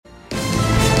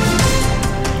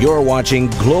You're watching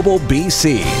Global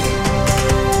BC.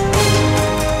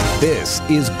 This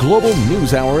is Global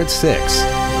News Hour at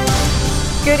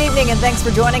 6. Good evening and thanks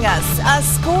for joining us. A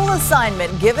school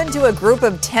assignment given to a group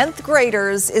of 10th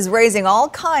graders is raising all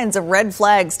kinds of red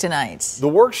flags tonight. The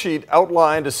worksheet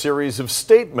outlined a series of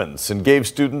statements and gave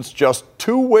students just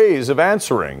two ways of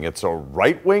answering. It's a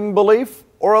right-wing belief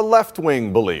or a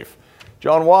left-wing belief.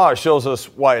 John Waugh shows us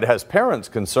why it has parents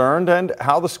concerned and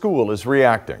how the school is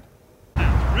reacting.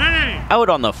 Out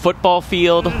on the football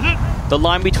field, the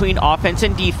line between offense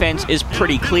and defense is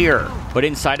pretty clear. But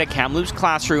inside a Kamloops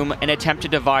classroom, an attempt to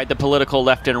divide the political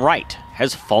left and right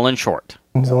has fallen short.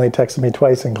 He's only texted me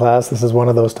twice in class. This is one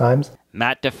of those times.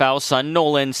 Matt DeFow's son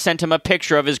Nolan sent him a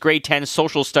picture of his grade 10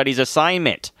 social studies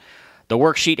assignment. The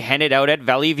worksheet handed out at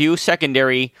Valley View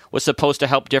Secondary was supposed to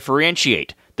help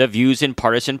differentiate the views in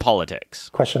partisan politics.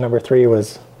 Question number 3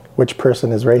 was, which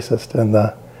person is racist? And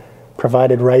the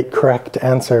provided correct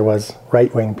answer was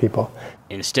right-wing people.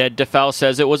 Instead, DeFow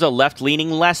says it was a left-leaning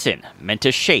lesson meant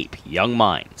to shape young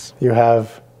minds. You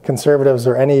have conservatives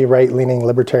or any right-leaning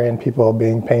libertarian people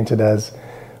being painted as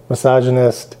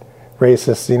misogynist,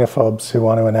 racist, xenophobes who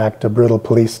want to enact a brutal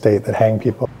police state that hang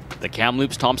people. The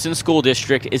Kamloops Thompson School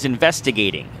District is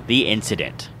investigating the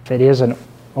incident. It is an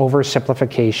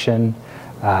oversimplification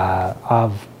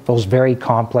of those very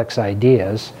complex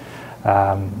ideas,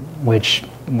 which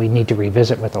we need to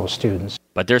revisit with those students.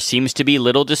 But there seems to be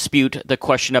little dispute the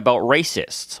question about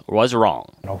racists was wrong.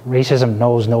 Racism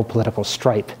knows no political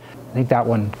stripe. I think that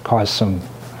one caused some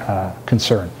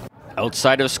concern.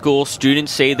 Outside of school,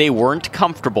 students say they weren't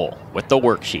comfortable with the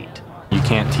worksheet. You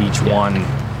can't teach one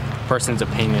person's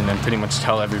opinion and pretty much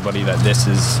tell everybody that this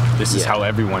is how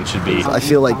everyone should be. I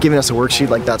feel like giving us a worksheet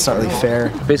like that's not really fair.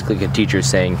 Basically, a teacher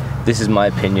saying, this is my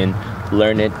opinion,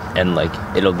 learn it, and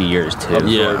it'll be yours too.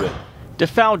 Yeah.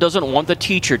 DeFow doesn't want the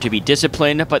teacher to be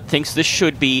disciplined, but thinks this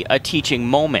should be a teaching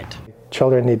moment.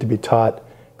 Children need to be taught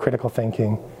critical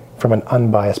thinking from an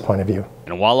unbiased point of view.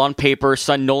 And while on paper,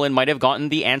 son Nolan might have gotten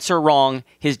the answer wrong,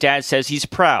 his dad says he's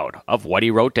proud of what he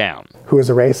wrote down. Who is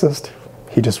a racist?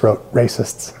 He just wrote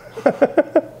racists.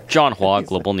 John Hua,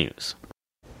 Global News.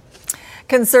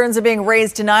 Concerns are being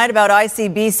raised tonight about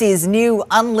ICBC's new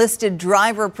unlisted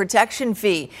driver protection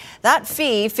fee. That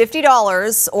fee,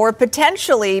 $50, or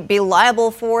potentially be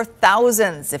liable for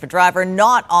thousands if a driver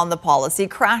not on the policy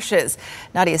crashes.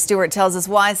 Nadia Stewart tells us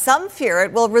why some fear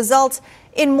it will result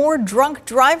in more drunk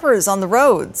drivers on the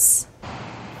roads.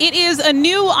 It is a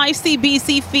new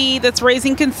ICBC fee that's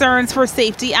raising concerns for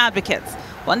safety advocates.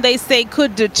 One they say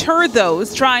could deter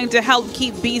those trying to help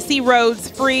keep BC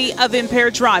roads free of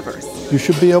impaired drivers. You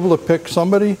should be able to pick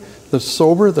somebody that's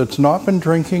sober, that's not been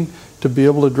drinking, to be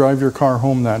able to drive your car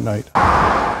home that night.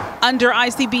 Under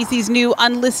ICBC's new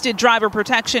unlisted driver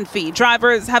protection fee,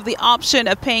 drivers have the option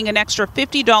of paying an extra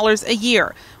 $50 a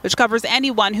year, which covers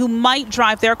anyone who might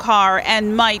drive their car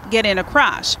and might get in a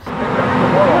crash.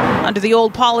 Under the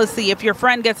old policy, if your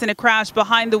friend gets in a crash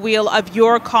behind the wheel of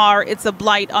your car, it's a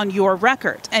blight on your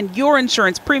record, and your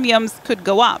insurance premiums could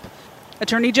go up.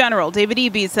 Attorney General David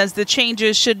Eby says the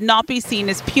changes should not be seen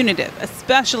as punitive,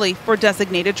 especially for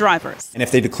designated drivers. And if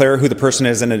they declare who the person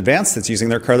is in advance that's using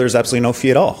their car, there's absolutely no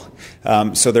fee at all.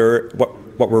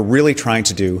 What we're really trying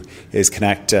to do is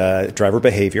connect driver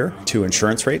behavior to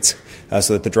insurance rates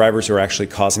so that the drivers who are actually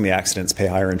causing the accidents pay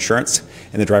higher insurance,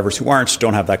 and the drivers who aren't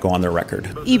don't have that go on their record.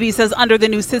 Eby says under the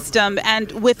new system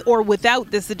and with or without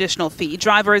this additional fee,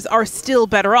 drivers are still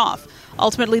better off.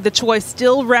 Ultimately, the choice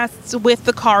still rests with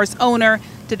the car's owner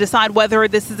to decide whether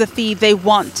this is a fee they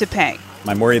want to pay.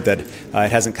 I'm worried that it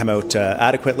hasn't come out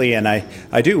adequately, and I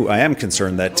am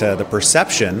concerned that the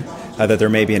perception that there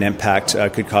may be an impact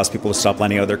could cause people to stop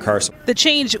lending out their cars. The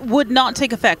change would not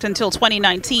take effect until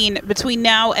 2019. Between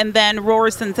now and then,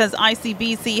 Roberson says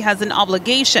ICBC has an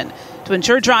obligation to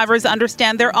ensure drivers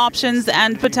understand their options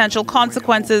and potential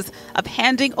consequences of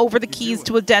handing over the keys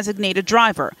to a designated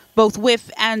driver, both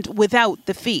with and without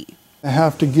the fee. I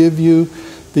have to give you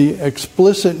the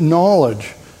explicit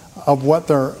knowledge of what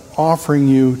they're offering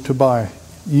you to buy.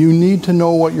 You need to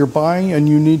know what you're buying, and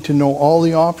you need to know all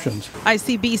the options.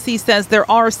 ICBC says there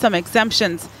are some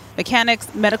exemptions: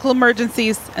 mechanics, medical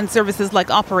emergencies, and services like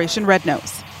Operation Red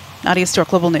Nose. Nadia Stewart,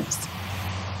 Global News.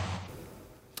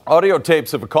 Audio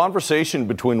tapes of a conversation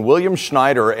between William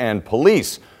Schneider and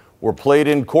police were played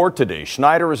in court today.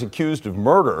 Schneider is accused of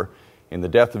murder in the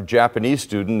death of Japanese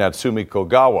student Natsumi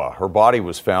Kogawa. Her body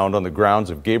was found on the grounds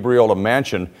of Gabriola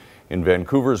Mansion in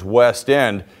Vancouver's West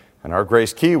End. And our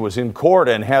Grace Key was in court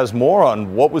and has more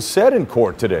on what was said in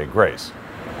court today. Grace.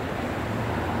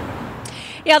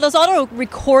 Yeah, those audio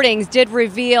recordings did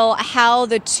reveal how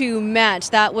the two met.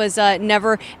 That was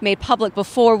never made public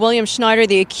before. William Schneider,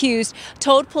 the accused,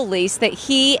 told police that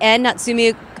he and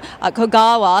Natsumi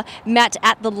Kogawa met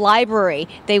at the library.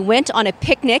 They went on a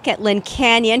picnic at Lynn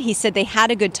Canyon. He said they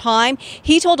had a good time.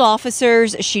 He told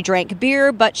officers she drank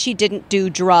beer, but she didn't do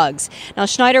drugs. Now,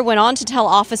 Schneider went on to tell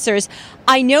officers,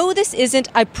 "I know this isn't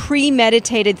a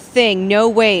premeditated thing, no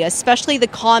way, especially the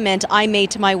comment I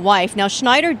made to my wife." Now,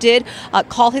 Schneider did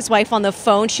call his wife on the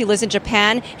phone. She lives in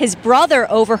Japan. His brother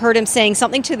overheard him saying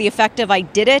something to the effect of, "I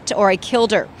did it," or "I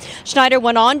killed her." Schneider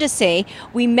went on to say,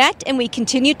 "We met and we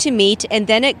continued to meet, and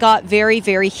then it got very,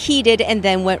 very heated and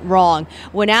then went wrong."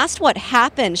 When asked what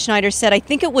happened, Schneider said, "I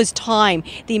think it was time,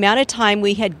 the amount of time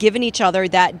we had given each other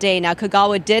that day." Now,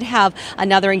 Kogawa did have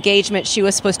another engagement she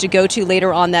was supposed to go to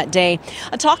later on that day.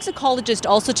 A toxicologist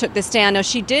also took the stand. Now,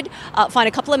 she did find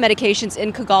a couple of medications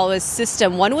in Kogawa's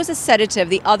system. One was a sedative,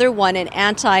 the other one an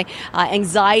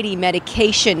anti-anxiety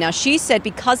medication. Now, she said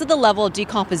because of the level of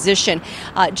decomposition,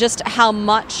 just how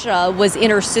much was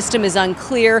in her system is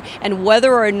unclear, and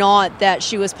whether or not that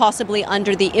she was possibly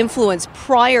under the influence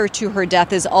prior to her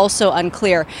death is also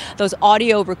unclear. Those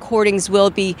audio recordings will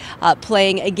be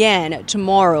playing again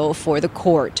tomorrow for the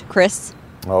court. Chris?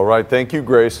 All right. Thank you,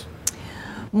 Grace.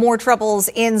 More troubles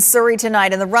in Surrey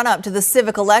tonight in the run-up to the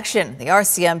civic election. The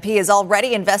RCMP is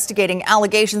already investigating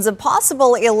allegations of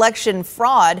possible election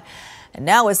fraud. And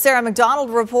now, as Sarah McDonald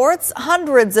reports,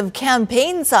 hundreds of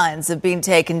campaign signs have been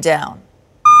taken down.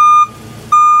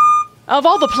 Of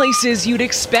all the places you'd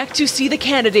expect to see the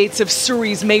candidates of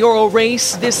Surrey's mayoral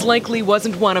race, this likely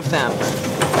wasn't one of them.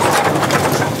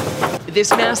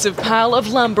 This massive pile of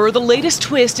lumber, the latest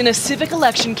twist in a civic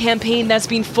election campaign that's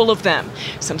been full of them.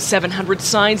 Some 700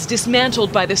 signs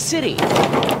dismantled by the city.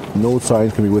 No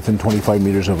signs can be within 25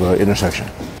 meters of an intersection.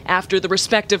 After the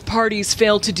respective parties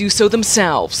failed to do so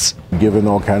themselves. Given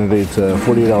all candidates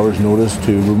 48 hours notice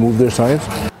to remove their signs.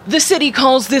 The city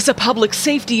calls this a public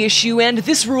safety issue, and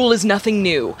this rule is nothing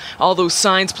new. All those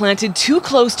signs planted too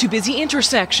close to busy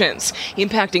intersections,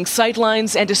 impacting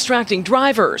sightlines and distracting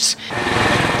drivers.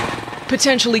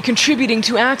 Potentially contributing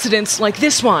to accidents like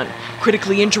this one,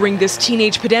 critically injuring this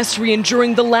teenage pedestrian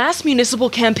during the last municipal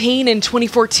campaign in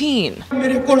 2014.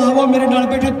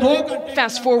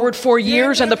 Fast forward 4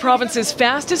 years and the province's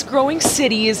fastest growing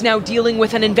city is now dealing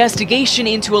with an investigation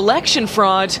into election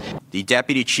fraud. The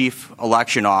Deputy Chief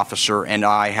Election Officer and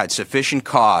I had sufficient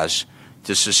cause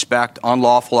to suspect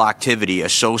unlawful activity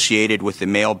associated with the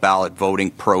mail ballot voting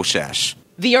process.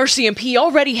 The RCMP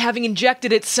already having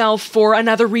injected itself for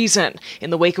another reason,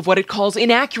 in the wake of what it calls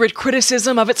inaccurate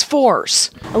criticism of its force.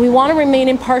 We want to remain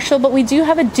impartial, but we do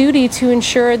have a duty to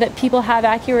ensure that people have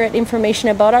accurate information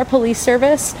about our police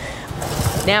service.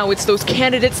 Now it's those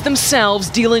candidates themselves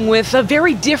dealing with a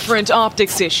very different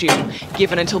optics issue,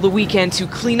 given until the weekend to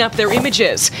clean up their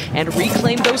images and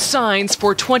reclaim those signs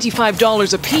for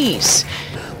 $25 apiece.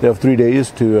 They have 3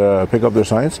 days to pick up their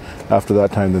signs. After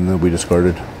that time, then they'll be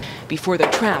discarded. Before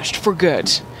they're trashed for good.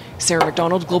 Sarah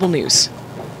McDonald, Global News.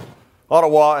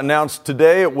 Ottawa announced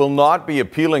today it will not be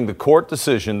appealing the court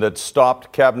decision that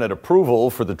stopped cabinet approval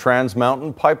for the Trans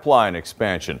Mountain Pipeline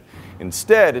expansion.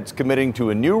 Instead, it's committing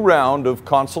to a new round of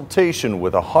consultation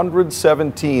with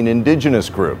 117 Indigenous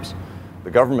groups.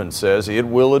 The government says it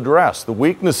will address the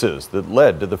weaknesses that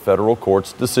led to the federal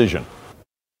court's decision.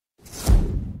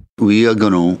 We are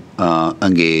going to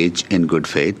engage in good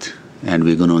faith. And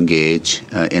we're going to engage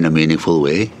in a meaningful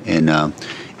way in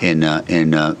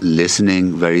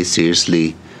listening very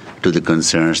seriously to the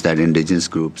concerns that Indigenous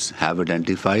groups have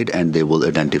identified and they will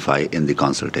identify in the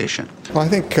consultation. Well, I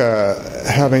think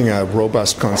having a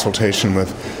robust consultation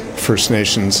with First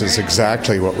Nations is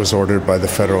exactly what was ordered by the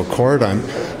federal court. I'm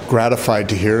gratified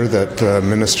to hear that the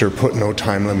minister put no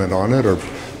time limit on it or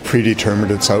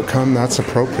predetermined its outcome. That's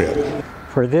appropriate.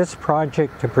 For this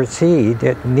project to proceed,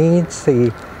 it needs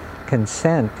the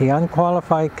consent, the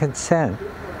unqualified consent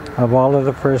of all of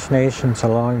the First Nations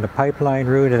along the pipeline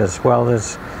route as well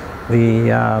as the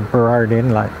Burrard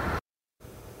Inlet.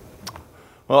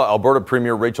 Well, Alberta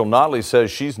Premier Rachel Notley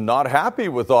says she's not happy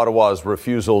with Ottawa's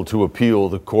refusal to appeal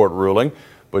the court ruling,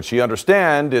 but she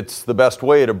understands it's the best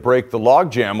way to break the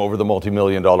logjam over the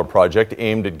multi-million-dollar project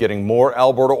aimed at getting more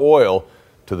Alberta oil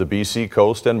to the BC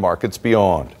coast and markets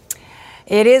beyond.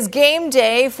 It is game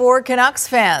day for Canucks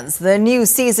fans. The new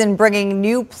season bringing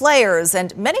new players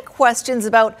and many questions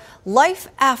about life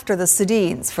after the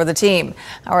Sedins for the team.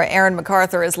 Our Aaron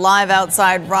MacArthur is live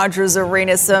outside Rogers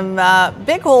Arena. Some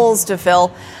big holes to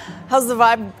fill. How's the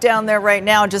vibe down there right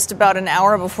now, just about an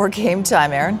hour before game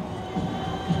time, Aaron?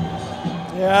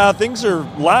 Yeah, things are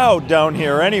loud down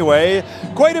here anyway.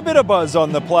 Quite a bit of buzz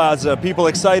on the plaza. People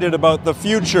excited about the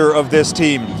future of this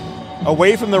team.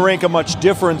 Away from the rink, a much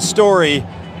different story.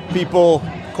 People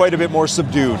quite a bit more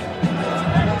subdued.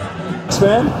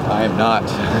 Fan? I am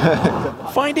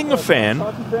not. Finding a fan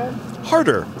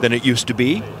harder than it used to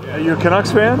be. You're a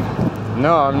Canucks fan?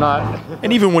 No, I'm not.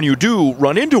 And even when you do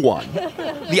run into one,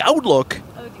 the outlook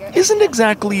isn't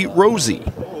exactly rosy.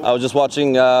 I was just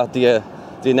watching the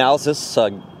analysis.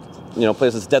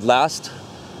 Plays us dead last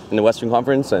in the Western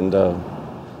Conference, and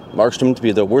Markstrom to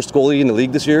be the worst goalie in the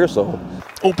league this year. So,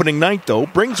 opening night though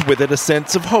brings with it a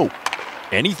sense of hope.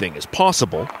 Anything is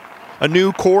possible. A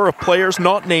new core of players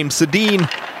not named Sedin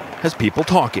has people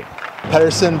talking.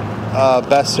 Pettersson,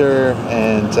 Besser,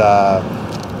 and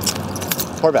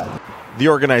Horvat. The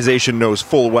organization knows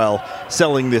full well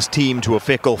selling this team to a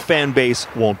fickle fan base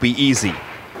won't be easy.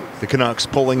 The Canucks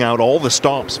pulling out all the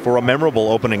stops for a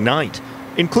memorable opening night,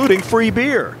 including free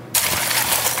beer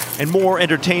and more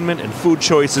entertainment and food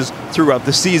choices throughout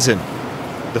the season.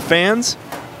 The fans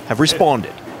have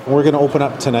responded. We're going to open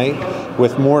up tonight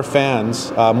with more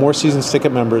fans, more season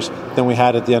ticket members than we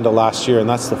had at the end of last year. And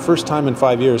that's the first time in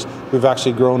 5 years we've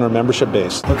actually grown our membership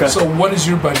base. Okay. So what is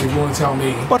your budget? You want to tell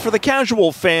me? But for the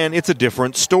casual fan, it's a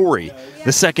different story.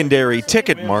 The secondary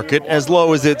ticket market as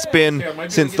low as it's been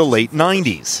since the late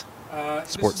 90s.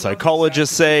 Sports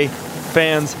psychologists say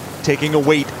fans taking a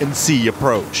wait-and-see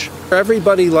approach.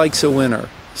 Everybody likes a winner.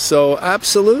 So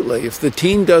absolutely, if the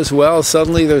team does well,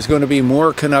 suddenly there's going to be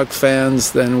more Canuck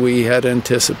fans than we had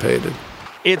anticipated.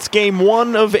 It's game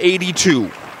 1 of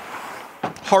 82.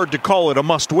 Hard to call it a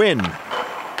must-win,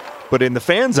 but in the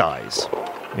fans' eyes,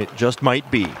 it just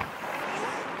might be.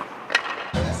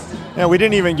 Now, we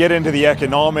didn't even get into the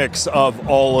economics of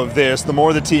all of this. The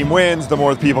more the team wins, the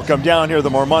more people come down here, the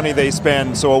more money they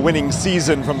spend. So a winning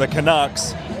season from the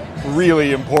Canucks,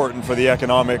 really important for the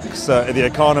economics, the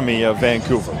economy of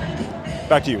Vancouver.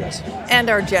 Back to you guys. And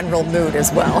our general mood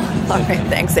as well. All right,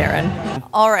 thanks, Aaron.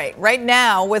 All right, right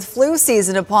now, with flu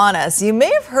season upon us, you may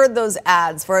have heard those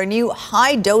ads for a new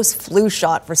high-dose flu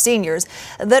shot for seniors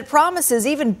that promises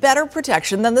even better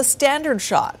protection than the standard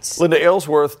shots. Linda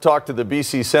Aylesworth talked to the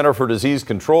BC Centre for Disease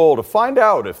Control to find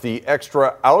out if the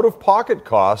extra out-of-pocket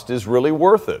cost is really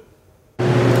worth it.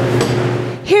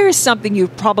 Here's something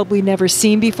you've probably never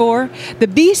seen before: the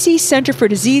BC Centre for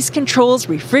Disease Control's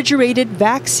refrigerated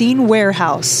vaccine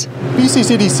warehouse. BC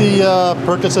CDC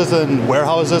purchases and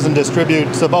warehouses and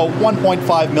distributes about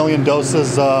 1.5 million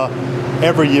doses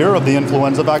every year of the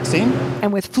influenza vaccine.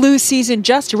 And with flu season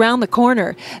just around the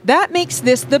corner, that makes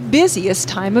this the busiest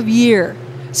time of year.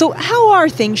 So how are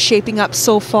things shaping up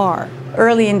so far?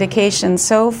 Early indications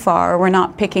so far, we're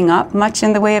not picking up much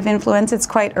in the way of influenza. It's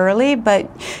quite early, but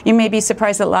you may be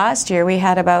surprised that last year we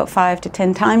had about 5 to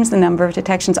 10 times the number of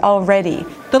detections already.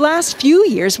 The last few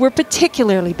years were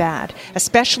particularly bad,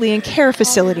 especially in care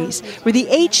facilities, where the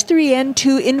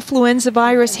H3N2 influenza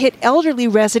virus hit elderly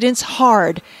residents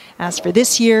hard. As for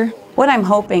this year, what I'm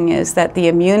hoping is that the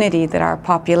immunity that our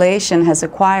population has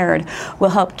acquired will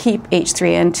help keep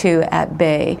H3N2 at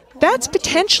bay. That's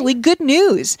potentially good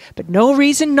news, but no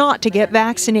reason not to get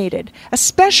vaccinated,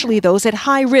 especially those at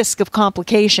high risk of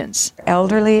complications.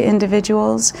 Elderly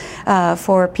individuals,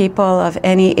 for people of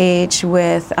any age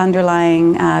with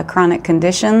underlying chronic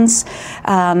conditions,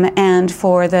 and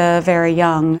for the very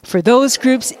young. For those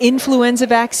groups, influenza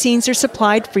vaccines are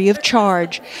supplied free of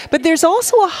charge. But there's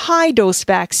also a high-dose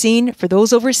vaccine for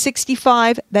those over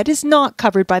 65 that is not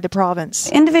covered by the province.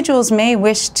 Individuals may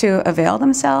wish to avail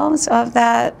themselves of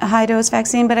that high-dose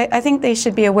vaccine, but I think they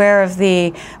should be aware of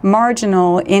the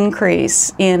marginal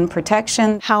increase in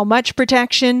protection. How much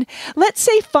protection? Let's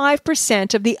say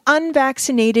 5% of the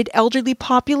unvaccinated elderly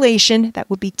population, that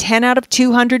would be 10 out of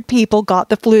 200 people, got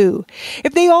the flu.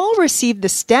 If they all received the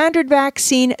standard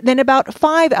vaccine, then about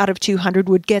 5 out of 200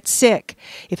 would get sick.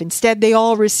 If instead they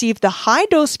all received the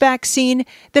high-dose vaccine,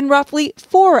 then roughly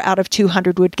 4 out of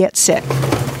 200 would get sick.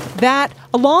 That,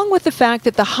 along with the fact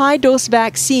that the high-dose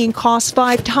vaccine costs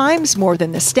 5 times more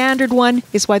than the standard one,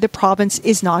 is why the province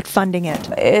is not funding it.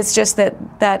 It's just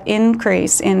that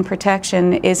increase in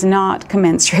protection is not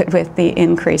commensurate with the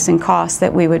increase in costs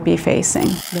that we would be facing.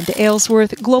 Linda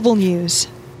Aylesworth, Global News.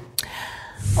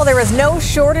 Well, there is no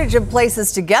shortage of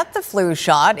places to get the flu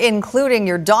shot, including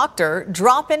your doctor,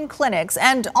 drop-in clinics,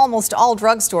 and almost all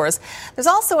drugstores. There's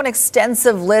also an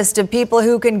extensive list of people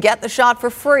who can get the shot for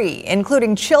free,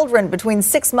 including children between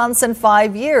 6 months and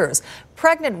 5 years,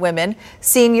 pregnant women,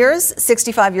 seniors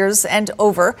 65 years and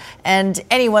over, and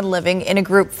anyone living in a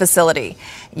group facility.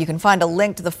 You can find a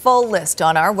link to the full list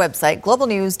on our website,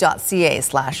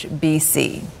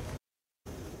 globalnews.ca/BC.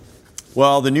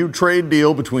 Well, the new trade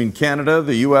deal between Canada,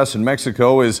 the U.S., and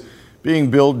Mexico is being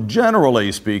billed,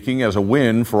 generally speaking, as a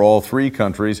win for all three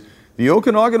countries. The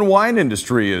Okanagan wine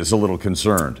industry is a little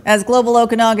concerned. As Global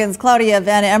Okanagan's Claudia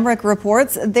Van Emmerich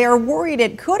reports, they're worried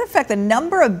it could affect the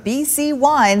number of BC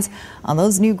wines on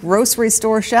those new grocery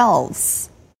store shelves.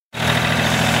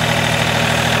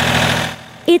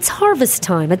 It's harvest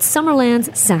time at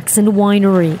Summerland's Saxon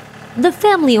Winery. The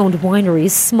family-owned winery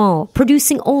is small,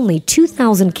 producing only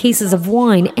 2,000 cases of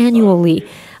wine annually.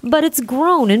 But it's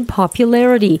grown in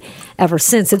popularity ever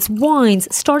since its wines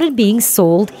started being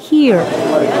sold here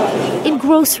in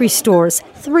grocery stores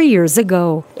 3 years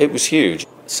ago. It was huge.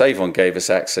 Save-On gave us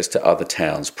access to other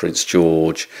towns, Prince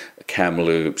George,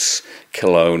 Kamloops,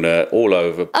 Kelowna, all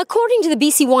over. According to the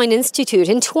BC Wine Institute,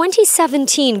 in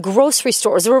 2017, grocery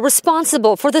stores were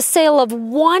responsible for the sale of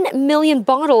 1 million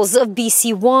bottles of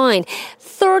BC wine.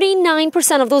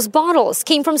 39% of those bottles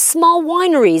came from small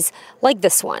wineries like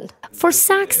this one. For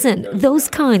Saxon, those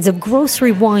kinds of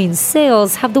grocery wine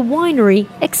sales have the winery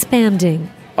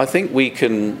expanding. I think we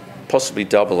can possibly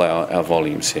double our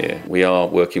volumes here. We are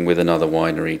working with another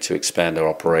winery to expand our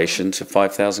operation to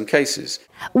 5,000 cases.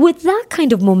 With that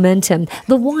kind of momentum,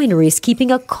 the winery is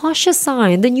keeping a cautious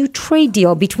eye on the new trade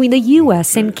deal between the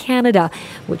U.S. and Canada,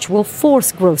 which will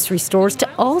force grocery stores to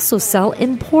also sell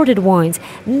imported wines,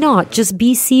 not just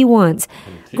BC ones.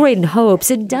 Graydon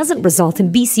hopes it doesn't result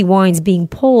in BC wines being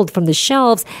pulled from the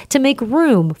shelves to make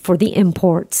room for the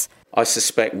imports. I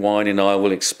suspect Wine and I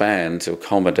will expand to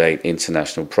accommodate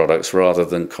international products rather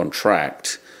than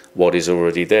contract what is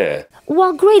already there.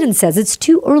 While Graydon says it's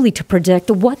too early to predict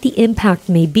what the impact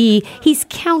may be, he's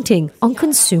counting on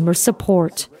consumer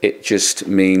support. It just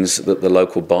means that the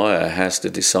local buyer has to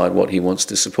decide what he wants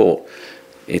to support,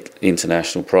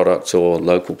 international product or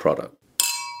local product.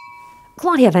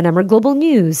 Claudia Van Emmer, Global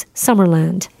News,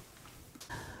 Summerland.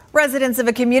 Residents of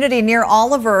a community near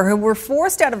Oliver who were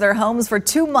forced out of their homes for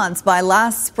 2 months by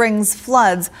last spring's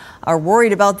floods are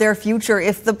worried about their future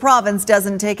if the province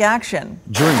doesn't take action.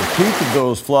 During the peak of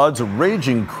those floods, a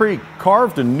raging creek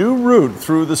carved a new route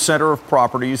through the center of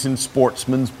properties in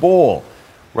Sportsman's Bowl.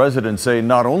 Residents say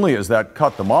not only has that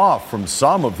cut them off from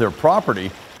some of their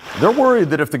property, they're worried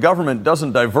that if the government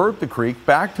doesn't divert the creek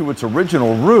back to its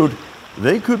original route,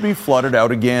 they could be flooded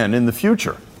out again in the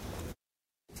future.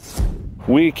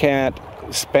 We can't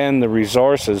spend the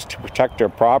resources to protect our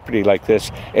property like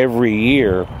this every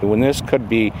year when this could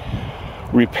be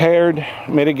repaired,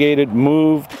 mitigated,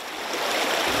 moved.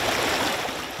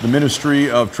 The Ministry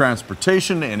of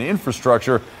Transportation and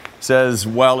Infrastructure says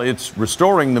while it's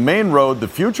restoring the main road, the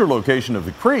future location of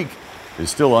the creek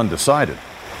is still undecided.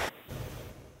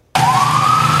 We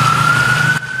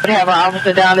have an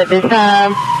officer down at this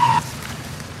time.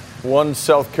 One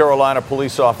South Carolina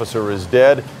police officer is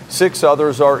dead. 6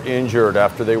 others are injured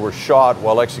after they were shot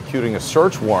while executing a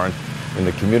search warrant in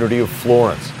the community of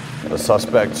Florence. The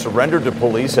suspect surrendered to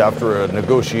police after a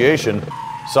negotiation.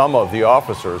 Some of the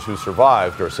officers who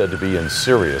survived are said to be in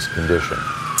serious condition.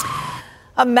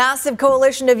 A massive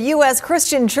coalition of U.S.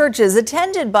 Christian churches,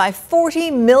 attended by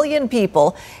 40 million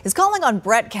people, is calling on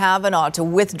Brett Kavanaugh to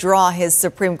withdraw his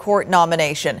Supreme Court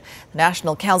nomination. The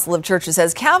National Council of Churches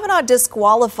says Kavanaugh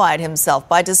disqualified himself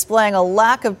by displaying a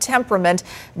lack of temperament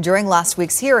during last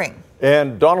week's hearing.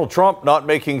 And Donald Trump not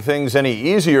making things any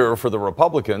easier for the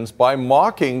Republicans by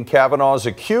mocking Kavanaugh's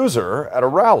accuser at a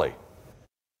rally.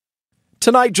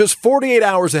 Tonight, just 48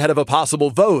 hours ahead of a possible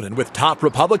vote, and with top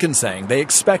Republicans saying they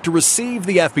expect to receive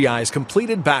the FBI's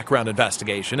completed background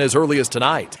investigation as early as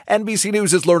tonight. NBC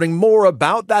News is learning more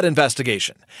about that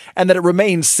investigation and that it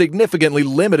remains significantly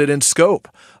limited in scope,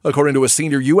 according to a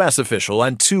senior U.S. official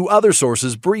and 2 other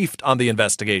sources briefed on the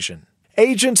investigation.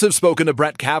 Agents have spoken to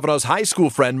Brett Kavanaugh's high school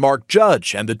friend Mark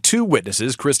Judge, and the 2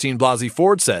 witnesses, Christine Blasey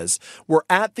Ford says, were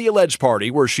at the alleged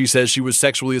party where she says she was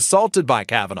sexually assaulted by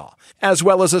Kavanaugh, as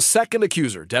well as a second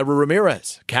accuser, Deborah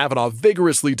Ramirez. Kavanaugh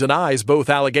vigorously denies both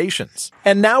allegations.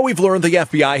 And now we've learned the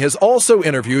FBI has also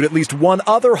interviewed at least one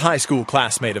other high school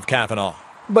classmate of Kavanaugh.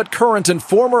 But current and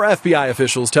former FBI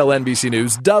officials tell NBC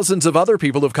News dozens of other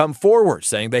people have come forward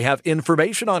saying they have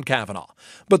information on Kavanaugh.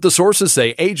 But the sources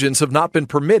say agents have not been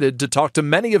permitted to talk to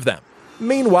many of them.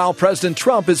 Meanwhile, President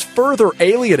Trump is further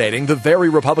alienating the very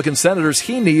Republican senators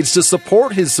he needs to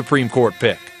support his Supreme Court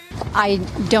pick. I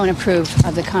don't approve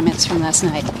of the comments from last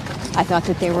night. I thought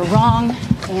that they were wrong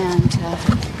and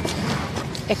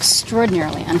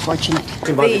extraordinarily unfortunate.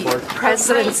 The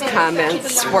president's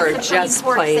comments were just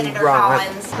plain wrong.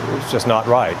 It's just not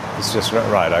right. It's just not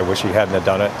right. I wish he hadn't have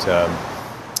done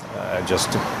it.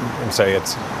 just say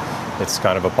it's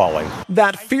kind of appalling.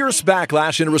 That fierce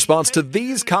backlash in response to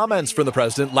these comments from the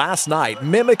president last night,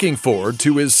 mimicking Ford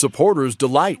to his supporters'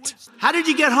 delight. How did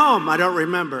you get home? I don't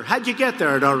remember. How'd you get there?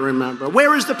 I don't remember.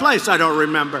 Where is the place? I don't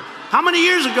remember. How many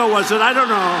years ago was it? I don't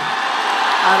know.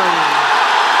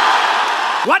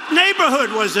 What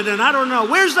neighborhood was it in? I don't know.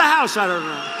 Where's the house? I don't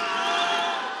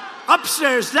know.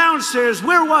 Upstairs, downstairs,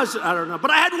 where was it? I don't know.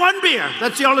 But I had one beer.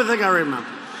 That's the only thing I remember.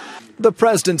 The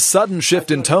president's sudden shift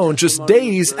in tone just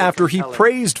days after he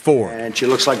praised Ford. And she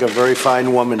looks like a very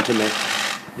fine woman to me.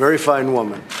 Very fine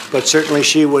woman. But certainly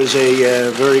she was a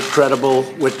very credible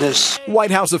witness.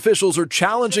 White House officials are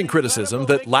challenging criticism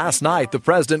that last night the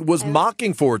president was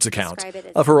mocking Ford's account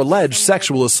of her alleged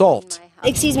sexual assault.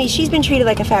 Excuse me, she's been treated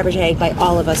like a Fabergé egg by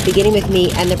all of us, beginning with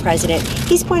me and the president.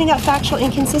 He's pointing out factual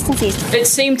inconsistencies. It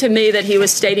seemed to me that he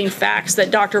was stating facts that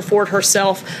Dr. Ford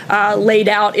herself laid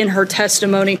out in her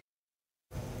testimony.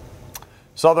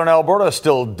 Southern Alberta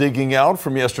still digging out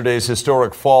from yesterday's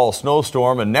historic fall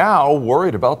snowstorm and now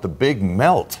worried about the big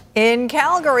melt. In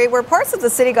Calgary, where parts of the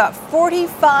city got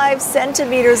 45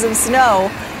 centimeters of snow,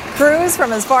 crews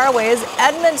from as far away as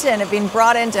Edmonton have been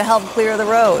brought in to help clear the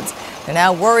roads. They're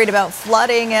now worried about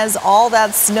flooding as all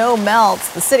that snow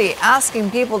melts. The city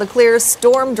asking people to clear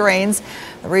storm drains.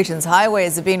 The region's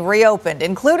highways have been reopened,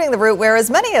 including the route where as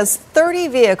many as 30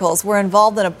 vehicles were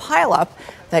involved in a pileup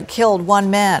that killed one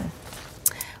man.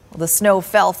 Well, the snow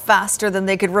fell faster than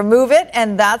they could remove it,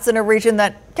 and that's in a region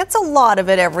that gets a lot of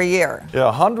it every year.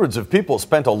 Yeah, hundreds of people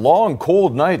spent a long,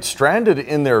 cold night stranded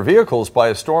in their vehicles by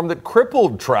a storm that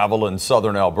crippled travel in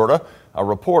southern Alberta. Our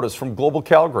report is from Global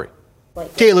Calgary.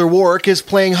 Taylor Warwick is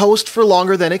playing host for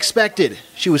longer than expected.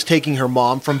 She was taking her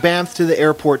mom from Banff to the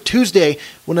airport Tuesday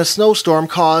when a snowstorm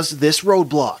caused this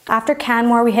roadblock. After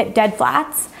Canmore, we hit dead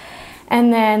flats.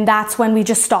 And then that's when we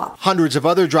just stopped. Hundreds of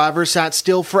other drivers sat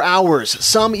still for hours.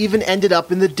 Some even ended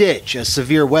up in the ditch as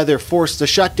severe weather forced the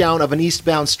shutdown of an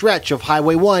eastbound stretch of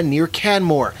Highway 1 near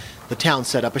Canmore. The town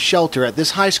set up a shelter at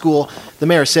this high school. The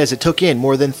mayor says it took in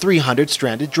more than 300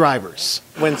 stranded drivers.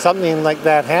 When something like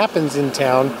that happens in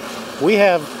town, we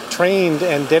have trained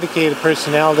and dedicated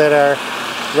personnel that are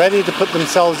ready to put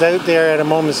themselves out there at a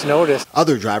moment's notice.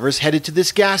 Other drivers headed to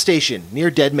this gas station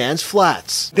near Dead Man's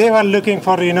Flats. They were looking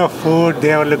for, food,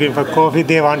 they were looking for coffee,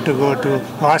 they want to go to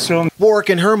washroom. Warwick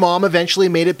and her mom eventually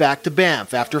made it back to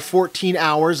Banff after 14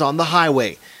 hours on the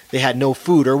highway. They had no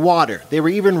food or water. They were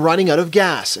even running out of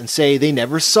gas and say they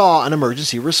never saw an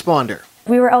emergency responder.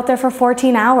 We were out there for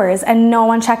 14 hours and no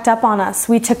one checked up on us.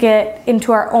 We took it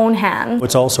into our own hands.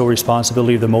 It's also a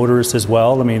responsibility of the motorists as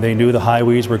well. I mean, they knew the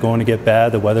highways were going to get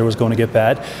bad, the weather was going to get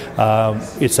bad.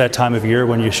 It's that time of year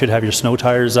when you should have your snow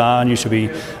tires on. You should be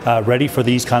ready for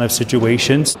these kind of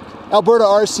situations. Alberta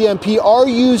RCMP are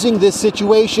using this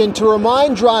situation to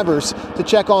remind drivers to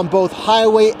check on both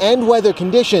highway and weather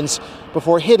conditions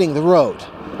before hitting the road.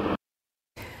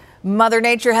 Mother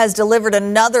Nature has delivered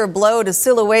another blow to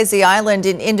Sulawesi Island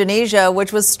in Indonesia,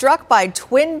 which was struck by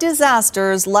twin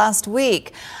disasters last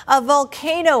week. A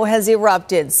volcano has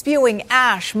erupted, spewing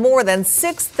ash more than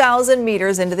 6,000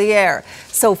 meters into the air.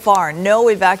 So far, no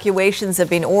evacuations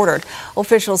have been ordered.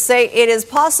 Officials say it is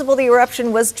possible the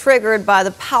eruption was triggered by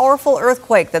the powerful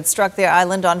earthquake that struck the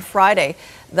island on Friday.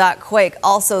 That quake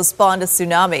also spawned a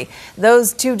tsunami.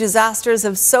 Those two disasters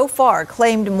have so far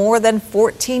claimed more than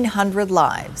 1,400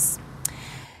 lives.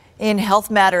 In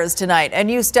Health Matters tonight, a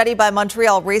new study by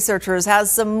Montreal researchers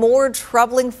has some more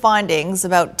troubling findings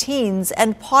about teens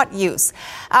and pot use.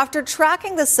 After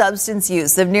tracking the substance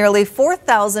use of nearly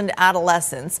 4,000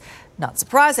 adolescents, not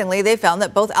surprisingly, they found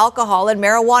that both alcohol and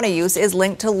marijuana use is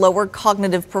linked to lower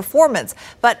cognitive performance.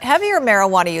 But heavier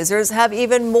marijuana users have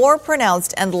even more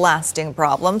pronounced and lasting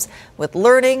problems with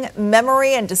learning,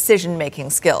 memory, and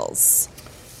decision-making skills.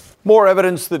 More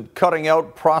evidence that cutting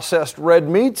out processed red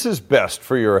meats is best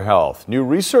for your health. New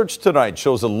research tonight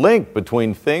shows a link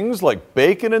between things like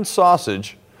bacon and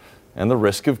sausage and the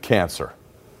risk of cancer.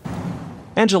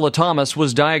 Angela Thomas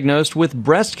was diagnosed with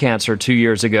breast cancer 2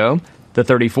 years ago. The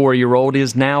 34-year-old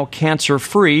is now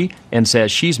cancer-free and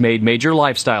says she's made major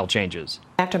lifestyle changes.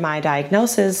 After my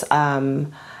diagnosis,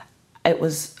 it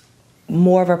was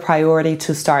more of a priority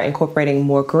to start incorporating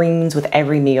more greens with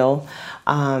every meal.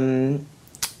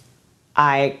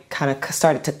 I kind of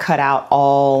started to cut out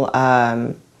all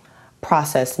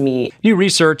processed meat. New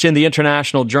research in the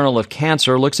International Journal of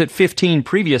Cancer looks at 15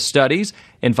 previous studies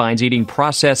and finds eating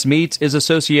processed meats is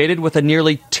associated with a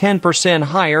nearly 10%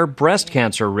 higher breast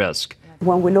cancer risk.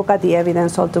 When we look at the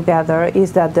evidence altogether,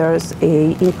 is that there's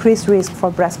an increased risk for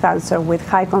breast cancer with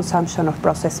high consumption of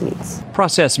processed meats.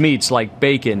 Processed meats like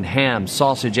bacon, ham,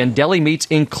 sausage, and deli meats,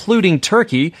 including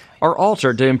turkey, are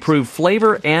altered to improve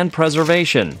flavor and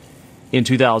preservation. In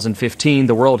 2015,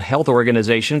 the World Health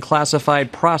Organization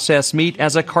classified processed meat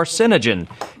as a carcinogen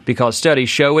because studies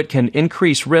show it can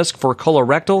increase risk for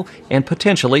colorectal and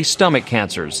potentially stomach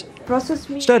cancers.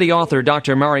 Study author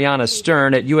Dr. Mariana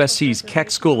Stern at USC's Keck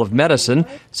School of Medicine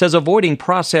says avoiding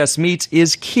processed meats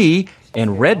is key,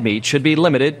 and red meat should be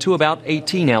limited to about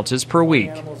 18 ounces per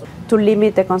week. To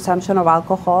limit the consumption of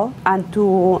alcohol and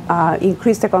to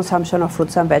increase the consumption of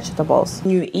fruits and vegetables.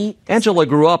 Angela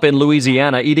grew up in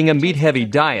Louisiana eating a meat-heavy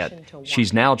diet.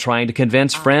 She's now trying to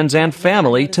convince friends and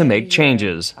family to make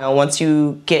changes. Once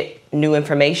you get new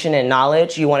information and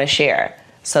knowledge, you want to share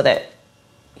so that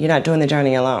you're not doing the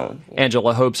journey alone.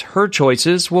 Angela hopes her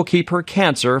choices will keep her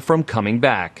cancer from coming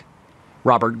back.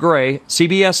 Robert Gray,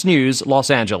 CBS News, Los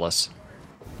Angeles.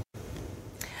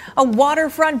 A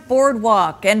waterfront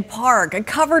boardwalk and park, a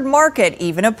covered market,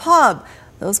 even a pub.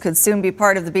 Those could soon be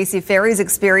part of the BC Ferries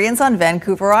experience on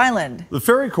Vancouver Island. The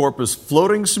Ferry Corp is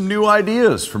floating some new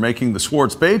ideas for making the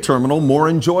Swartz Bay Terminal more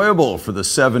enjoyable for the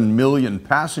 7 million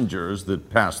passengers that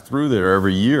pass through there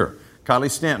every year. Kylie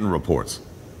Stanton reports.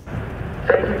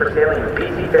 Thank you for sailing with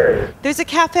BC Ferries. There's a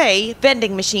cafe,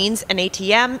 vending machines, an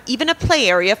ATM, even a play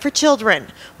area for children.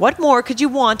 What more could you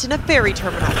want in a ferry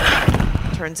terminal?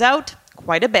 Turns out,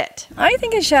 quite a bit. I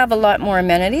think it should have a lot more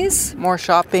amenities. More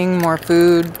shopping, more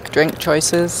food, drink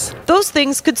choices. Those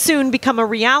things could soon become a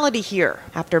reality here.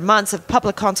 After months of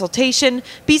public consultation,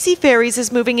 BC Ferries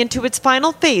is moving into its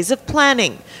final phase of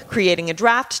planning, creating a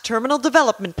draft terminal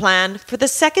development plan for the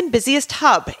second busiest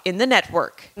hub in the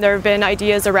network. There have been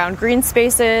ideas around green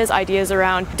spaces, ideas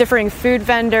around differing food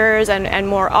vendors and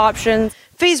more options.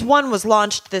 Phase 1 was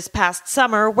launched this past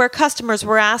summer, where customers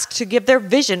were asked to give their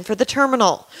vision for the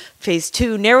terminal. Phase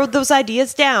 2 narrowed those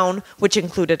ideas down, which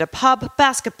included a pub,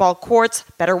 basketball courts,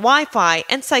 better Wi-Fi,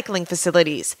 and cycling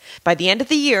facilities. By the end of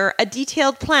the year, a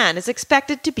detailed plan is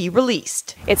expected to be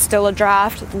released. It's still a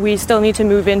draft. We still need to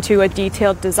move into a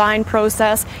detailed design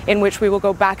process in which we will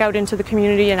go back out into the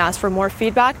community and ask for more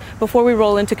feedback before we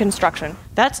roll into construction.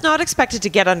 That's not expected to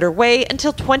get underway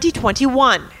until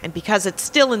 2021, and because it's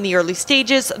still in the early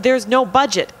stages, there's no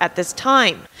budget at this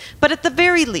time. But at the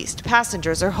very least,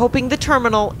 passengers are hoping the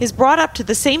terminal is brought up to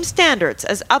the same standards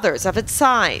as others of its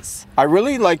size. I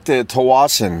really like the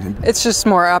Tawasin. It's just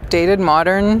more updated,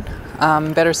 modern.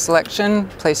 Better selection,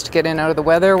 place to get in out of the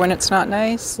weather when it's not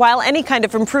nice. While any kind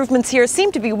of improvements here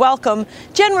seem to be welcome,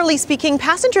 generally speaking,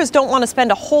 passengers don't want to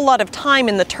spend a whole lot of time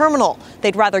in the terminal.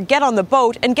 They'd rather get on the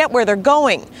boat and get where they're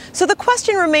going. So the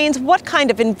question remains, what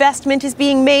kind of investment is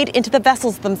being made into the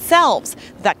vessels themselves?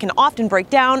 That can often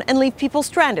break down and leave people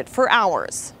stranded for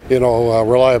hours.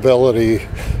 Reliability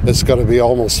is going to be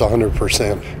almost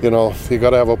 100%. You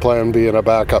got to have a plan B and a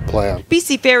backup plan.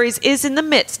 BC Ferries is in the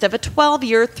midst of a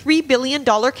 12-year, $3 billion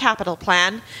capital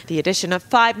plan. The addition of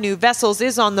 5 new vessels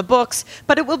is on the books,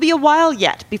 but it will be a while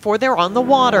yet before they're on the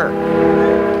water.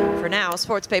 For now,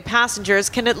 Swartz Bay passengers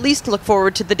can at least look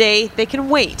forward to the day they can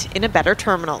wait in a better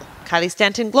terminal. Kylie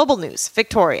Stanton, Global News,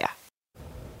 Victoria.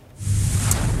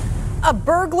 A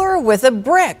burglar with a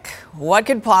brick. What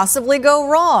could possibly go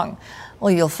wrong?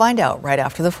 Well, you'll find out right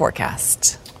after the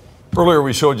forecast. Earlier,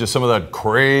 we showed you some of that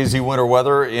crazy winter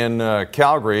weather in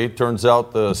Calgary. Turns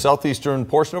out the southeastern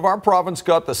portion of our province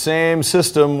got the same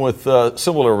system with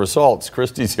similar results.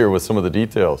 Christy's here with some of the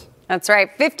details. That's right.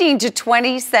 15 to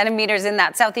 20 centimeters in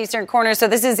that southeastern corner. So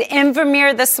this is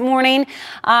Invermere this morning.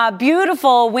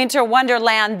 Beautiful winter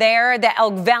wonderland there. The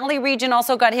Elk Valley region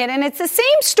also got hit. And it's the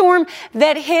same storm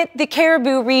that hit the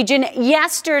Caribou region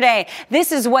yesterday.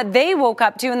 This is what they woke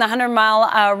up to in the 100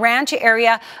 Mile Ranch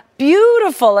area.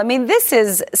 Beautiful. I mean, this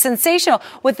is sensational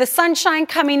with the sunshine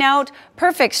coming out.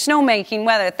 Perfect snowmaking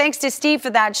weather. Thanks to Steve for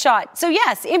that shot. So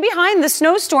yes, in behind the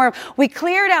snowstorm, we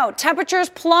cleared out. Temperatures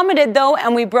plummeted though,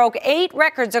 and we broke 8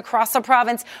 records across the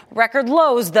province. Record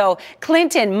lows though.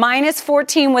 Clinton,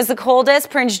 -14 was the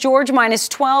coldest. Prince George,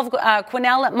 -12.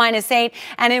 Quesnel at -8.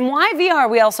 And in YVR,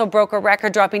 we also broke a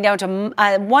record, dropping down to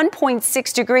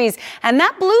 1.6 degrees. And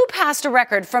that blew past a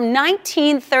record from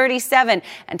 1937.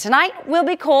 And tonight will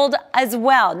be cold cold as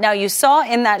well. Now, you saw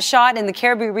in that shot in the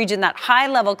Cariboo region, that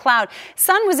high-level cloud.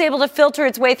 Sun was able to filter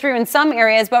its way through in some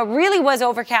areas, but really was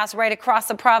overcast right across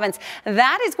the province.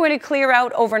 That is going to clear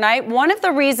out overnight. One of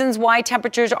the reasons why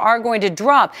temperatures are going to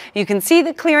drop. You can see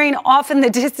the clearing off in the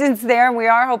distance there, and we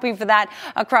are hoping for that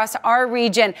across our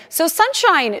region. So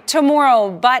sunshine tomorrow,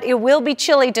 but it will be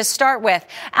chilly to start with.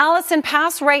 Allison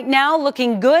Pass right now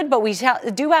looking good, but we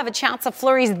do have a chance of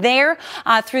flurries there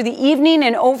through the evening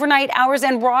and overnight hours,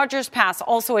 and Rogers Pass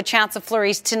also a chance of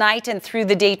flurries tonight and through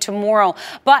the day tomorrow.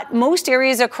 But most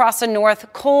areas across the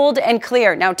north cold and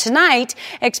clear. Now tonight,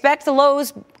 expect the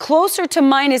lows closer to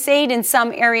 -8 in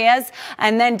some areas,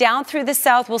 and then down through the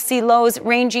south we'll see lows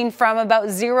ranging from about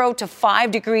 0 to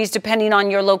 5 degrees depending on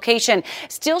your location.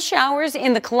 Still showers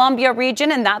in the Columbia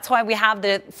region, and that's why we have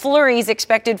the flurries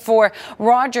expected for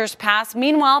Rogers Pass.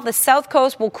 Meanwhile, the south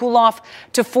coast will cool off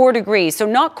to 4 degrees. So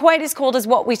not quite as cold as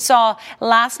what we saw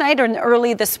last night or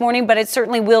early this morning, but it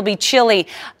certainly will be chilly.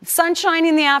 Sunshine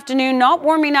in the afternoon, not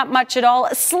warming up much at all.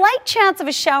 A slight chance of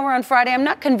a shower on Friday. I'm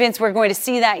not convinced we're going to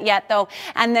see that yet, though.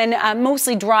 And then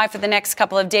mostly dry for the next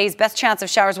couple of days. Best chance of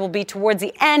showers will be towards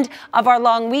the end of our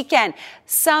long weekend.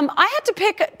 I had to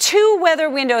pick 2 weather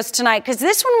windows tonight because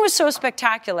this one was so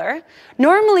spectacular.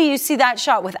 Normally you see that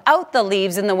shot without the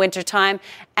leaves in the wintertime,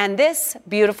 and this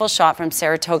beautiful shot from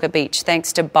Saratoga Beach.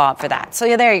 Thanks to Bob for that. So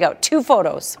yeah, there you go. 2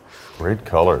 photos. Great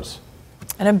colors.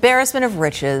 An embarrassment of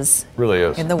riches. Really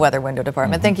is. In the weather window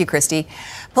department. Thank you, Christy.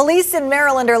 Police in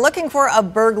Maryland are looking for a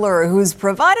burglar who's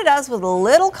provided us with a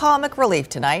little comic relief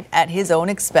tonight at his own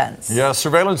expense. Yeah,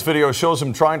 surveillance video shows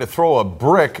him trying to throw a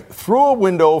brick through a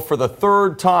window for the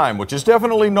 3rd time, which is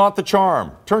definitely not the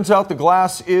charm. Turns out the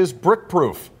glass is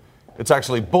brick-proof. It's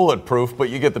actually bulletproof, but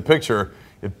you get the picture.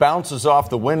 It bounces off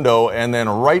the window and then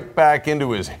right back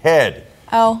into his head.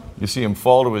 Oh. You see him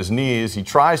fall to his knees. He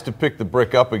tries to pick the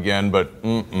brick up again, but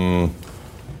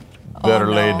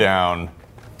better lay down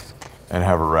and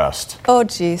have a rest. Oh,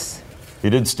 jeez. He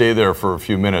did stay there for a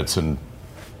few minutes and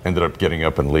ended up getting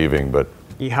up and leaving, but...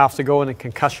 You have to go in a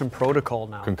concussion protocol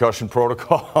now. Concussion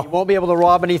protocol? He won't be able to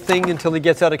rob anything until he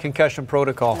gets out of concussion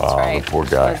protocol. That's right. The poor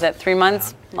guy. Is that 3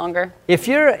 months longer? If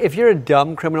you're a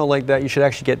dumb criminal like that, you should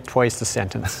actually get twice the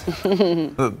sentence.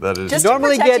 That is. Just you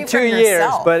normally get 2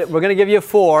 years, but we're going to give you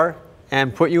 4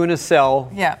 and put you in a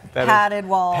cell. Yeah, padded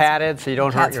walls. Padded so you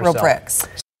don't hurt yourself. Throw bricks.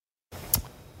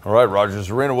 All right, Rogers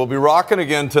Arena will be rocking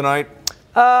again tonight.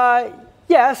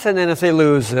 Yes, and then if they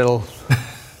lose, it'll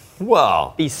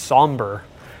be somber.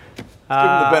 Give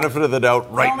them the benefit of the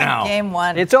doubt right now. Game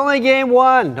 1. It's only game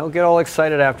 1. Don't get all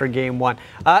excited after game 1.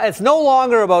 It's no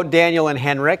longer about Daniel and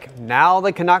Henrik. Now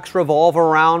the Canucks revolve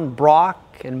around Brock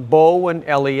and Bo and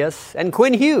Elias and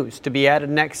Quinn Hughes to be added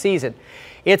next season.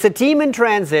 It's a team in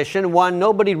transition, one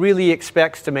nobody really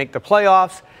expects to make the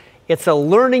playoffs. It's a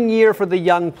learning year for the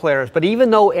young players. But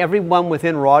even though everyone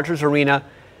within Rogers Arena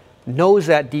knows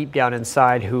that deep down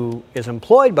inside who is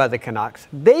employed by the Canucks,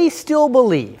 they still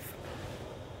believe.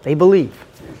 They believe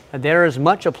that they're as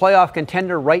much a playoff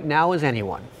contender right now as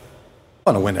anyone.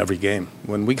 I want to win every game.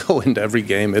 When we go into every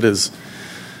game,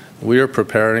 we are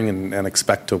preparing and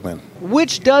expect to win.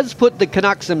 Which does put the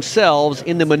Canucks themselves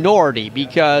in the minority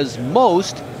because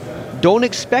most don't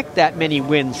expect that many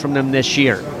wins from them this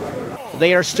year.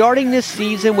 They are starting this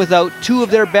season without 2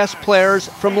 of their best players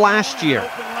from last year.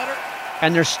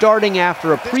 And they're starting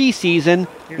after a preseason,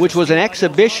 which was an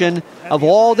exhibition of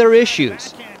all their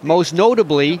issues. Most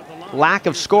notably, lack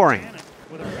of scoring.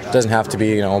 It doesn't have to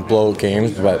be, blowout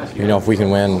games, but, if we can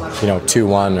win,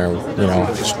 2-1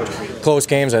 or, close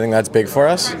games, I think that's big for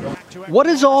us. What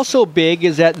is also big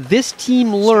is that this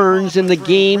team learns in the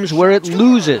games where it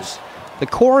loses. The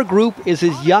core group is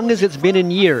as young as it's been in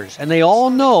years, and they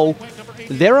all know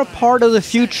they're a part of the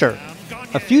future.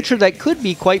 A future that could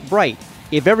be quite bright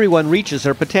if everyone reaches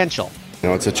their potential.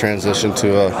 It's a transition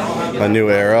to a new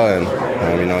era,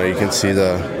 and you can see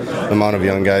the amount of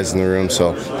young guys in the room.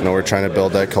 So we're trying to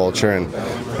build that culture, and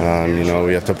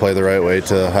we have to play the right way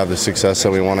to have the success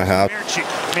that we want to have.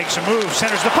 Makes a move,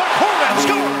 centers the puck, Horvat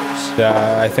scores.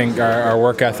 I think our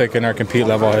work ethic and our compete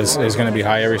level is going to be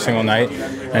high every single night,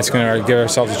 and it's going to give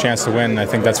ourselves a chance to win. I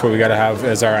think that's what we got to have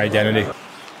as our identity.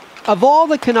 Of all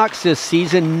the Canucks this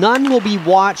season, none will be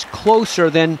watched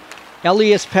closer than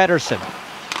Elias Pettersson.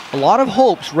 A lot of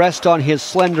hopes rest on his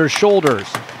slender shoulders,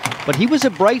 but he was a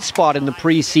bright spot in the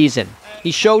preseason.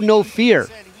 He showed no fear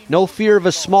of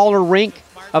a smaller rink,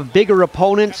 of bigger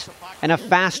opponents, and a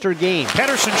faster game.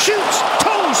 Pettersson shoots,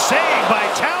 toe save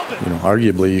by Talbot.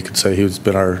 Arguably, you could say he's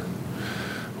been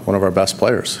one of our best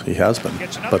players. He has been,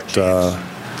 but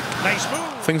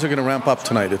things are going to ramp up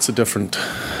tonight. It's a different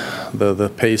the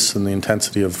pace and the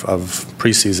intensity of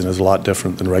preseason is a lot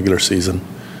different than regular season.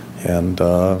 And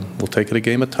we'll take it a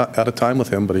game at a time with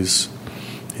him, but he's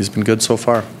been good so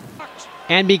far.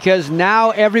 And because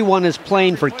now everyone is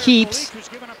playing for keeps,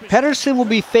 Pettersson will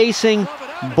be facing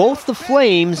both the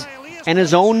Flames and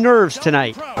his own nerves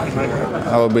tonight.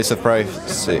 I will be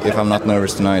surprised if I'm not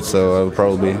nervous tonight, so I will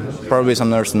probably some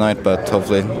nerves tonight, but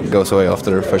hopefully it goes away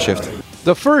after the first shift.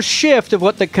 The first shift of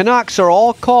what the Canucks are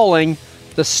all calling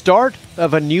the start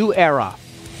of a new era.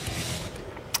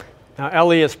 Now,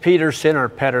 Elias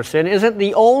Pettersson isn't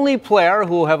the only player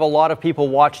who will have a lot of people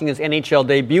watching his NHL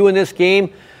debut in this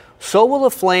game. So will the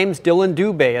Flames' Dylan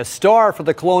Dubé, a star for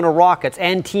the Kelowna Rockets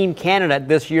and Team Canada at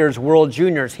this year's World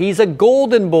Juniors. He's a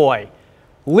golden boy.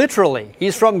 Literally.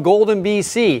 He's from Golden,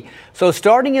 BC. So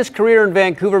starting his career in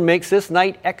Vancouver makes this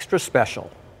night extra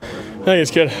special. I think it's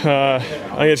good. I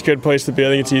think it's a good place to be. I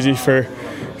think it's easy for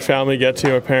family to get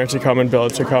to. My parents to come and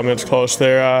Bill to come. It's close.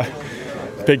 They're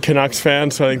big Canucks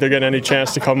fans, so I think they're getting any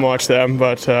chance to come watch them.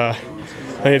 But I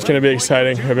think it's going to be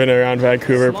exciting. I've been around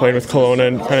Vancouver, playing with Kelowna,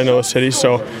 and kind of know the city,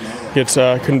 so it's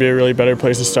couldn't be a really better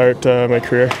place to start my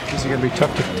career. Is it going to be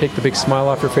tough to take the big smile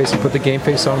off your face and put the game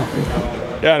face on?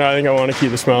 Yeah, no, I think I want to keep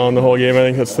the smile on the whole game. I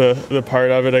think that's the part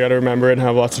of it. I got to remember it and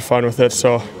have lots of fun with it.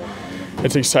 So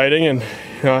it's exciting, and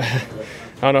I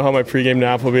don't know how my pregame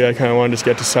nap will be. I kind of want to just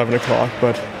get to 7 o'clock,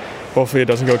 but hopefully it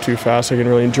doesn't go too fast. I can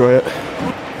really enjoy it.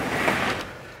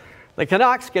 The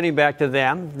Canucks, getting back to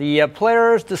them, the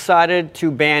players decided to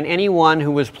ban anyone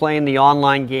who was playing the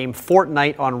online game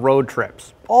Fortnite on road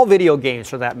trips. All video games,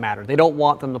 for that matter. They don't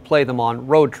want them to play them on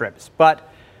road trips. But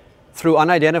through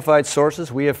unidentified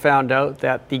sources, we have found out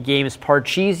that the games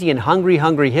Parcheesi and Hungry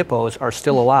Hungry Hippos are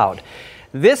still allowed.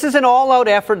 This is an all-out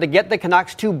effort to get the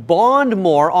Canucks to bond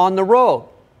more on the road.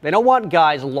 They don't want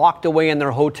guys locked away in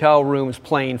their hotel rooms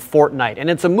playing Fortnite. And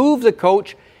it's a move the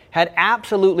coach had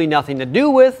absolutely nothing to do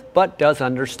with, but does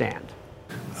understand.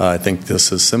 I think this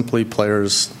is simply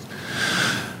players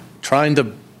trying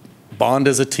to bond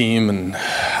as a team and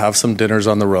have some dinners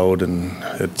on the road, and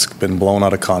it's been blown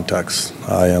out of context.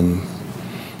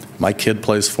 My kid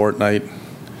plays Fortnite,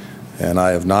 and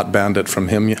I have not banned it from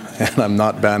him, and I'm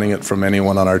not banning it from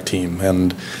anyone on our team.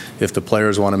 And if the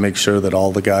players want to make sure that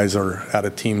all the guys are at a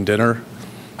team dinner,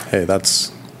 hey,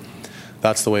 that's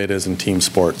the way it is in team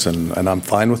sports, and I'm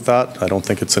fine with that. I don't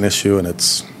think it's an issue, and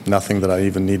it's nothing that I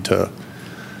even need to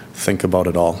think about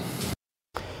at all.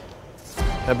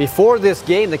 Before this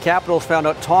game, the Capitals found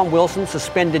out Tom Wilson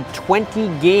suspended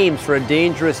 20 games for a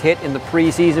dangerous hit in the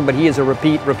preseason, but he is a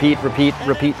repeat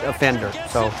offender.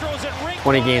 So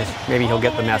 20 games, maybe he'll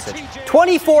get the message.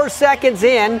 24 seconds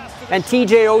in, and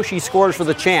TJ Oshie scores for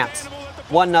the Champs.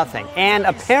 1-0. And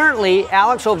apparently,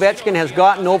 Alex Ovechkin has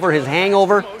gotten over his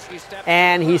hangover,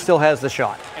 and he still has the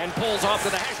shot.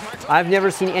 I've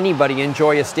never seen anybody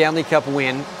enjoy a Stanley Cup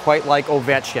win quite like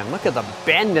Ovechkin. Look at the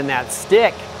bend in that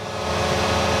stick.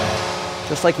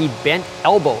 Just like he bent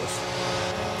elbows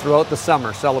throughout the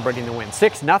summer celebrating the win.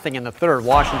 6-0 in the third,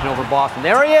 Washington over Boston.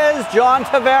 There he is, John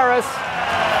Tavares.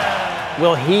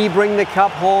 Will he bring the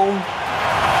cup home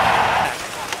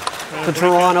to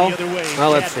Toronto?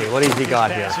 Well, let's see. What has he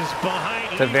got here?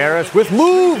 Tavares with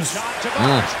moves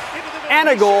and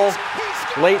a goal.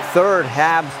 Late third,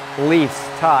 Habs Leafs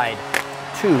tied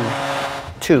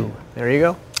 2-2. There you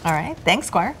go. All right. Thanks,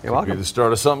 Squire. You're welcome. Be the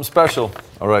start of something special.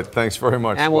 All right. Thanks very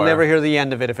much, And we'll Squire. never hear the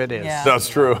end of it if it is. Yeah. That's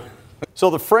true.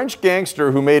 So the French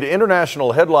gangster who made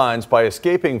international headlines by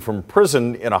escaping from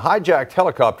prison in a hijacked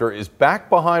helicopter is back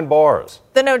behind bars.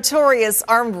 The notorious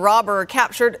armed robber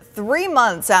captured 3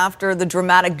 months after the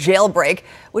dramatic jailbreak,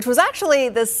 which was actually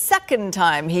the second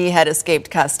time he had escaped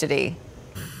custody.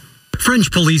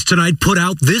 French police tonight put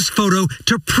out this photo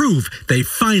to prove they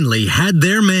finally had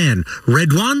their man,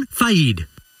 Redouane Faïd.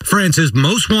 France's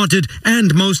most wanted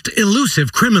and most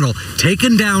elusive criminal,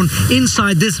 taken down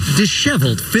inside this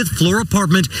disheveled fifth-floor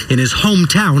apartment in his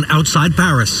hometown outside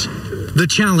Paris. The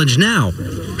challenge now,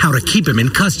 how to keep him in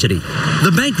custody.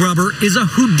 The bank robber is a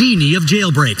Houdini of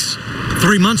jailbreaks.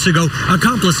 3 months ago,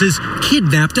 accomplices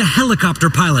kidnapped a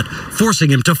helicopter pilot, forcing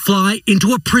him to fly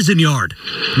into a prison yard.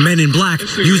 Men in black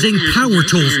using power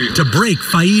tools to break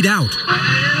Faïd out.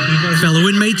 Fellow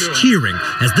inmates cheering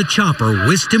as the chopper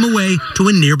whisked him away to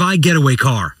a nearby getaway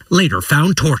car, later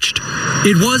found torched.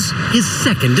 It was his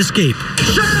second escape.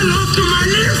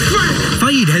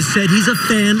 Faïd has said he's a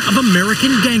fan of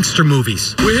American gangster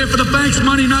movies. We're here for the bank's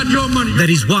money, not your money. That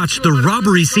he's watched the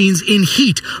robbery scenes in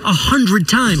Heat 100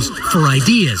 times for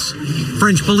ideas.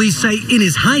 French police say in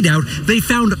his hideout, they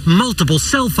found multiple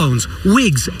cell phones,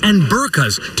 wigs, and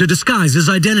burqas to disguise his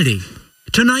identity.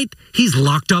 Tonight, he's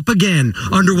locked up again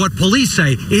under what police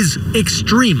say is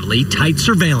extremely tight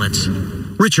surveillance.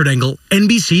 Richard Engel,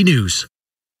 NBC News.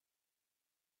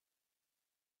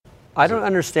 I don't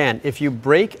understand. If you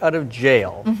break out of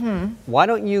jail, why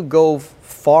don't you go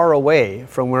far away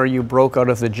from where you broke out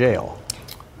of the jail?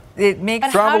 It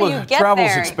makes travel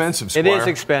is expensive, Squire. It is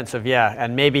expensive, yeah.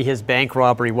 And maybe his bank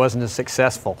robbery wasn't as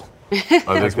successful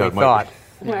as we thought.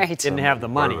 Right. Didn't have the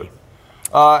money.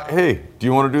 Hey, do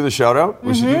you want to do the shout out?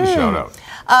 We should do the shout out.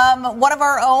 One of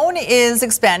our own is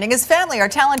expanding his family. Our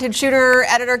talented shooter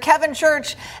editor Kevin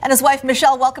Church and his wife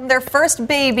Michelle welcomed their first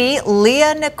baby,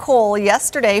 Leah Nicole,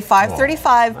 yesterday,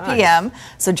 5:35 p.m.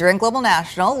 So during Global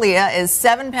National, Leah is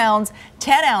 7 pounds,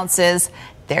 10 ounces.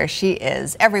 There she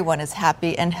is. Everyone is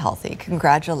happy and healthy.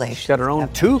 Congratulations. She's got her own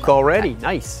toque already.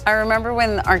 Nice. I remember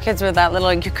when our kids were that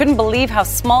little, you couldn't believe how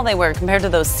small they were compared to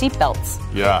those seatbelts.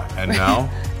 Yeah, and now?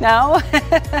 No?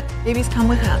 Babies come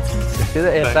with hats.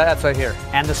 That's right here.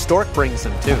 And the stork brings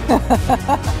them, too.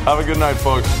 Have a good night,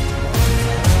 folks.